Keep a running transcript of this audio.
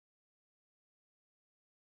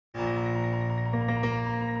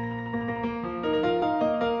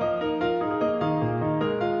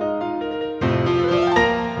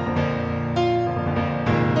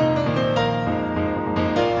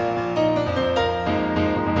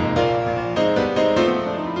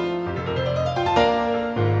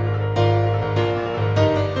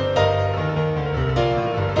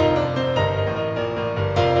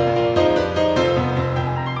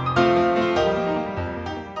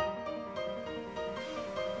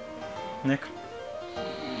Nick?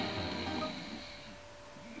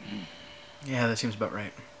 Yeah, that seems about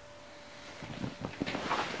right.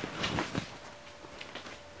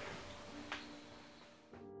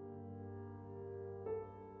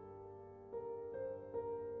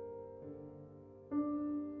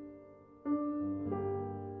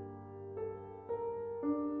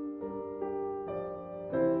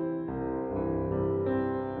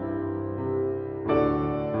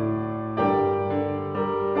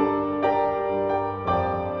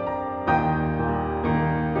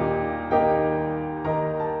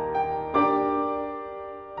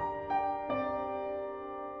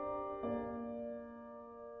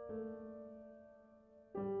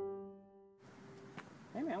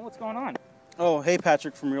 Hey man, what's going on? Oh, hey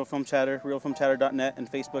Patrick from Real Film Chatter, realfilmchatter.net,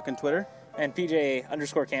 and Facebook and Twitter. And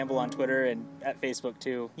PJ_Campbell on Twitter and at Facebook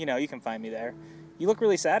too. You know, you can find me there. You look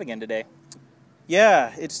really sad again today.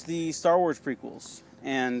 Yeah, it's the Star Wars prequels.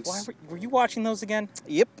 And Why were you watching those again?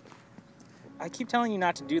 Yep. I keep telling you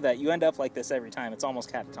not to do that. You end up like this every time. It's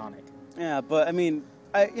almost catatonic. Yeah, but I mean,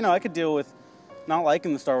 I could deal with not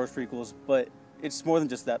liking the Star Wars prequels, but it's more than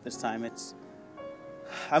just that this time.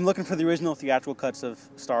 I'm looking for the original theatrical cuts of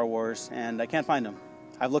Star Wars, and I can't find them.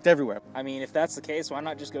 I've looked everywhere. I mean, if that's the case, why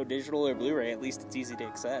not just go digital or Blu-ray? At least it's easy to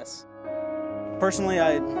access. Personally,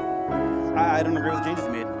 I don't agree with the changes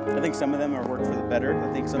made. I think some of them are worked for the better.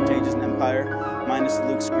 I think some changes in Empire, minus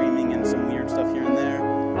Luke screaming and some weird stuff here and there.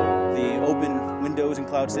 The open windows in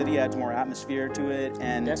Cloud City adds more atmosphere to it,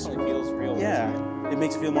 and It definitely feels real. yeah, it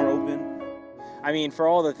makes it feel more open. I mean, for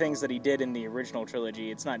all the things that he did in the original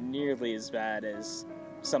trilogy, it's not nearly as bad as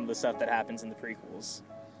some of the stuff that happens in the prequels,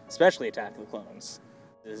 especially Attack of the Clones.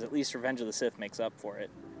 At least Revenge of the Sith makes up for it.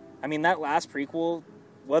 I mean, that last prequel,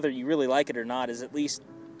 whether you really like it or not, is at least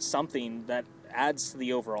something that adds to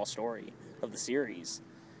the overall story of the series.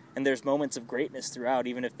 And there's moments of greatness throughout,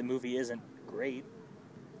 even if the movie isn't great.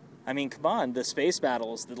 I mean, come on, the space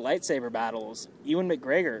battles, the lightsaber battles, Ewan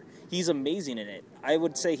McGregor, he's amazing in it. I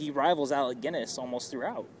would say he rivals Alec Guinness almost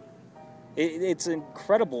throughout. It's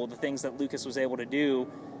incredible the things that Lucas was able to do,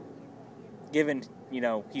 given,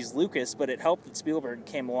 he's Lucas, but it helped that Spielberg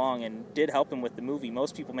came along and did help him with the movie.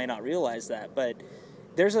 Most people may not realize that, but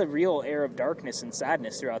there's a real air of darkness and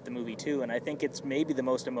sadness throughout the movie too, and I think it's maybe the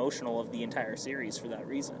most emotional of the entire series for that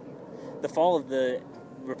reason. The fall of the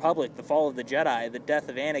Republic, the fall of the Jedi, the death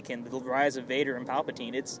of Anakin, the rise of Vader and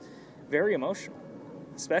Palpatine, it's very emotional,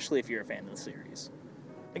 especially if you're a fan of the series.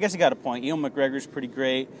 I guess you got a point. Ewan McGregor's pretty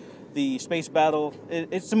great. The space battle,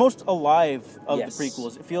 it's the most alive of Yes. the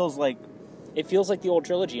prequels. It feels like the old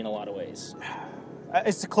trilogy in a lot of ways.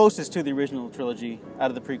 it's the closest to the original trilogy out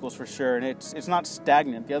of the prequels for sure, and it's not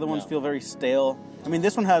stagnant. The other ones No. feel very stale. I mean,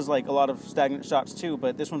 this one has like a lot of stagnant shots too,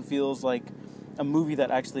 but this one feels like a movie that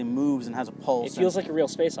actually moves and has a pulse. It feels like a real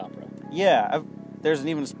space opera. Yeah, there's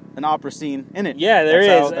even an opera scene in it. Yeah, there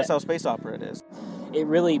is. is. That's how space opera it is. It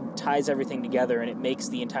really ties everything together, and it makes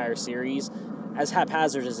the entire series, as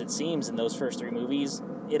haphazard as it seems in those first three movies,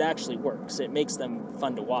 it actually works. It makes them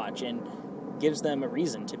fun to watch and gives them a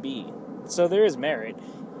reason to be. So there is merit.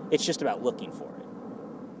 It's just about looking for it.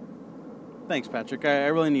 Thanks, Patrick. I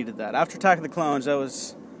really needed that. After Attack of the Clones, that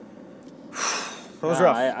was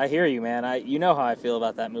rough. I hear you, man. You know how I feel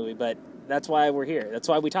about that movie, but that's why we're here. That's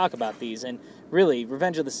why we talk about these. And really,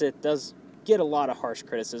 Revenge of the Sith does get a lot of harsh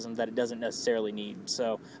criticism that it doesn't necessarily need.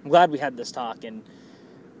 So I'm glad we had this talk, and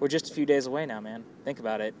we're just a few days away now, man. Think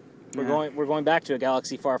about it. We're going back to a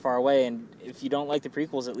galaxy far, far away, and if you don't like the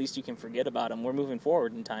prequels, at least you can forget about them. We're moving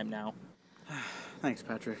forward in time now. Thanks,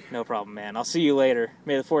 Patrick. No problem, man. I'll see you later.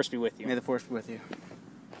 May the Force be with you. May the Force be with you.